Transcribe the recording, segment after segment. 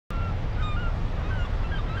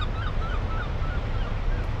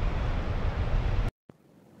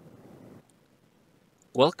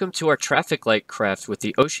Welcome to our traffic light craft with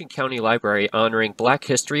the Ocean County Library honoring Black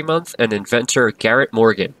History Month and inventor Garrett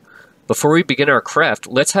Morgan. Before we begin our craft,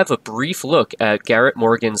 let's have a brief look at Garrett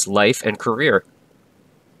Morgan's life and career.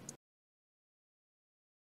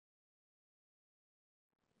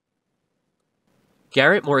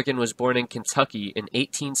 Garrett Morgan was born in Kentucky in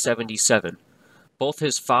 1877. Both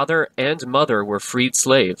his father and mother were freed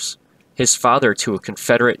slaves, his father to a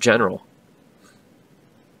Confederate general.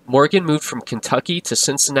 Morgan moved from Kentucky to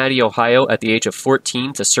Cincinnati, Ohio at the age of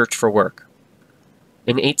 14 to search for work.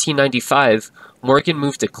 In 1895, Morgan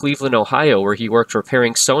moved to Cleveland, Ohio, where he worked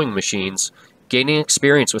repairing sewing machines, gaining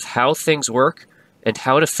experience with how things work and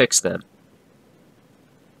how to fix them.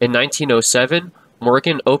 In 1907,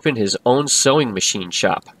 Morgan opened his own sewing machine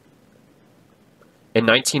shop. In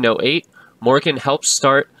 1908, Morgan helped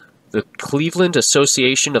start the Cleveland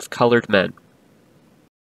Association of Colored Men.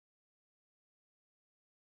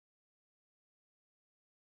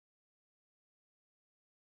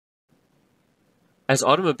 As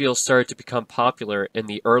automobiles started to become popular in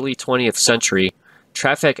the early 20th century,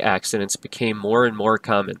 traffic accidents became more and more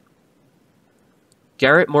common.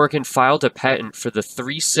 Garrett Morgan filed a patent for the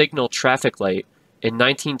three-signal traffic light in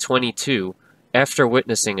 1922 after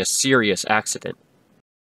witnessing a serious accident.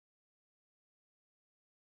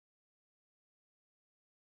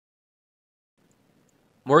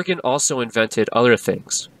 Morgan also invented other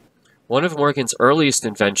things. One of Morgan's earliest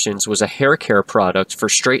inventions was a hair care product for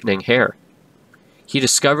straightening hair. He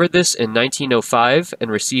discovered this in 1905 and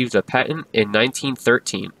received a patent in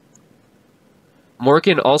 1913.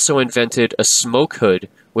 Morgan also invented a smoke hood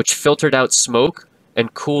which filtered out smoke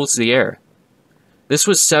and cools the air. This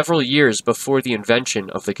was several years before the invention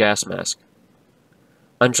of the gas mask.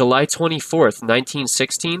 On July 24,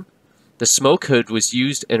 1916, the smoke hood was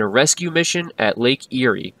used in a rescue mission at Lake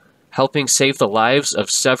Erie, helping save the lives of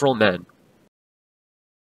several men.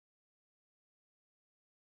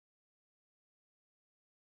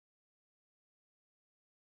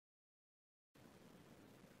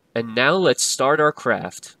 And now let's start our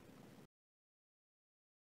craft.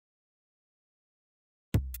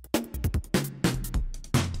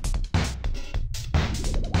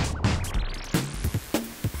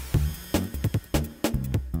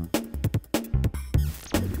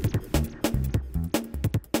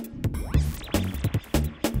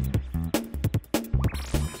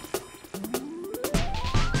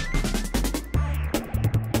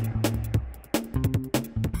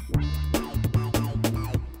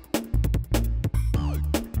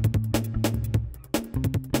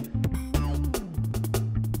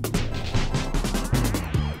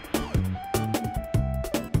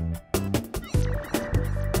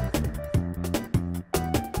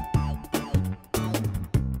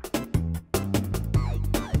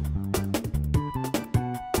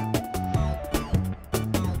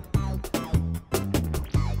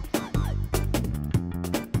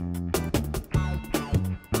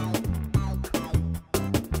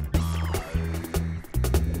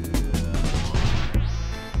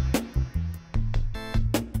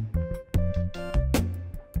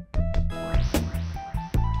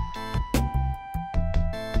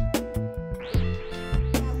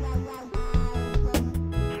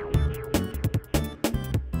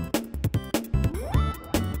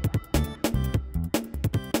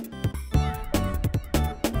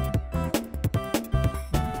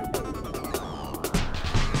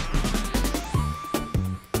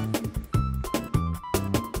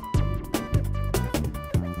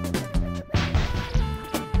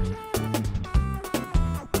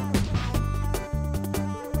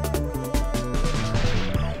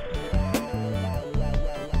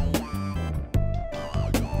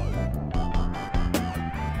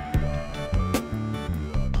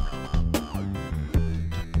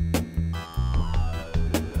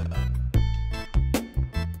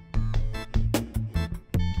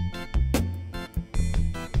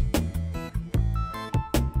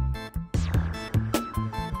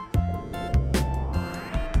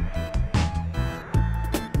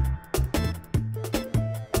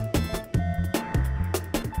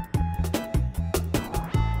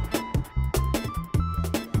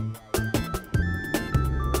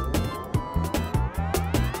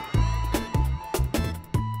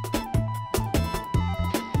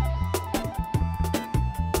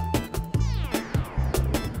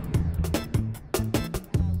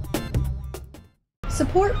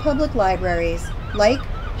 Support public libraries. Like,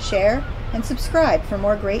 share, and subscribe for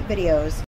more great videos.